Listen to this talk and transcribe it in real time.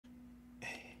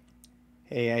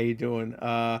Hey, how you doing?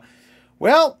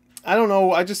 Well, I don't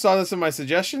know. I just saw this in my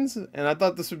suggestions, and I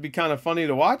thought this would be kind of funny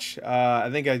to watch. I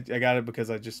think I got it because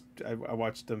I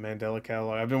watched the Mandela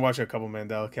Catalog. I've been watching a couple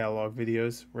Mandela Catalog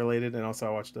videos related, and also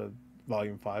I watched the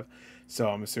Volume 5. So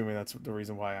I'm assuming that's the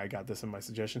reason why I got this in my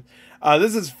suggestion.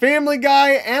 This is Family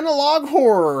Guy Analog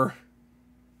Horror.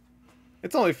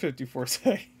 It's only 54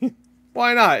 seconds.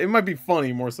 Why not? It might be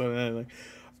funny more so than anything.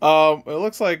 It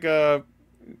looks like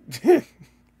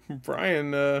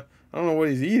Brian, I don't know what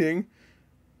he's eating,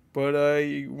 but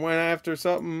he went after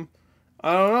something.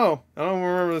 I don't know. I don't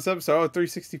remember this episode. Oh,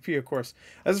 360p, of course.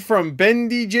 That's from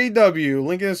bendyjw.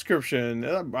 Link in the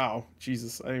description. Wow,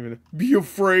 Jesus, I didn't even be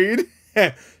afraid.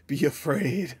 Be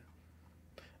afraid.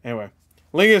 Anyway,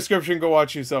 link in the description. Go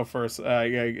watch yourself first. Yeah,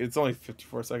 it's only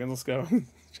 54 seconds. Let's go.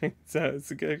 Check this out. It's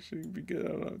actually be good. I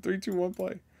don't know. 3, 2, 1,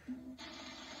 play.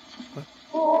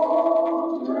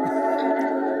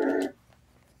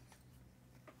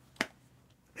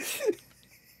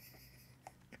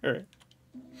 All right.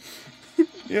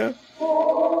 Yeah.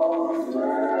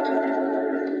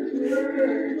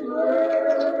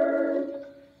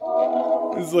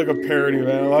 This is like a parody of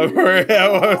Analog Horror.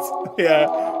 Yeah,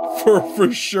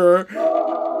 for sure.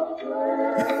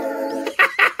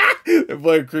 They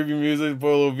play creepy music, put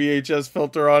a little VHS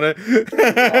filter on it.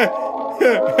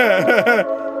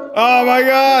 Oh my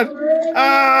god!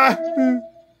 Ah!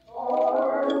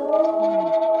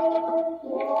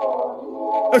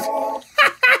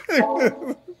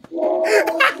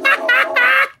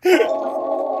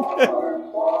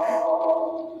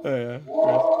 Oh yeah.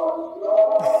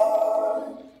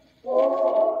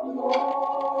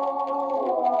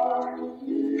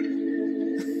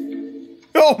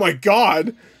 Oh my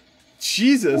god!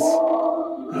 Jesus! I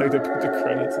like to put the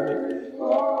credits in there.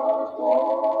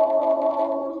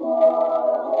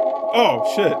 Oh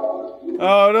shit!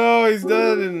 Oh no, he's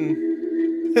dead,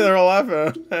 and they're all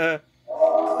laughing.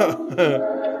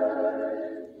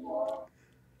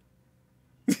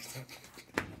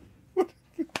 What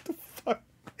the fuck?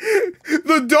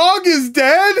 The dog is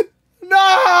dead?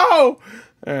 No!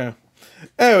 Yeah.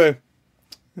 Anyway.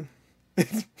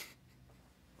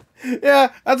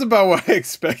 Yeah, that's about what I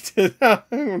expected. I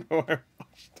don't know why I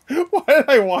watched. Why did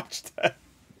I watch that?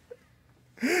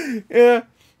 Yeah.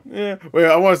 Yeah. Wait,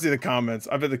 I want to see the comments.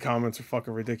 I bet the comments are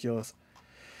fucking ridiculous.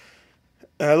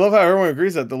 And I love how everyone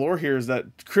agrees that the lore here is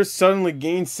that Chris suddenly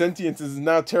gains sentience and is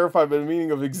now terrified by the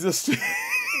meaning of existence.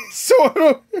 So I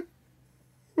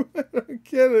don't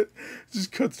get it. It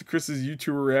just cuts to Chris's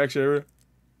YouTuber reaction.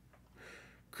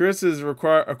 Chris is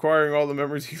acquiring all the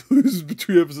memories he loses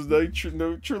between episodes. Now he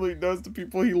truly knows the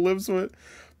people he lives with.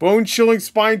 Bone-chilling,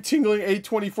 spine-tingling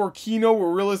A24 Kino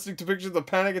with realistic depictions of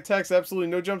panic attacks. Absolutely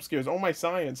no jump scares. Oh my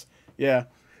science. Yeah,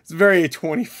 it's very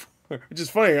A24. Which is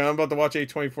funny. I'm about to watch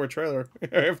A24 trailer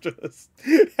after this.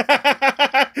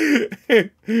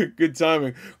 Good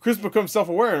timing. Chris becomes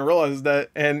self-aware and realizes that,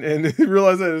 and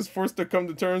realizes that he's forced to come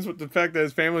to terms with the fact that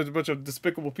his family is a bunch of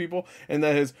despicable people, and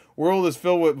that his world is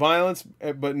filled with violence,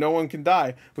 but no one can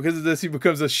die. Because of this, he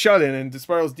becomes a shut-in and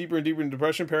spirals deeper and deeper into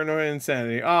depression, paranoia, and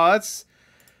insanity. Oh,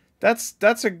 that's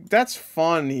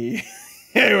funny.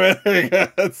 Anyway, there you go.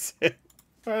 That's it.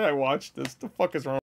 Why did I watch this? The fuck is wrong?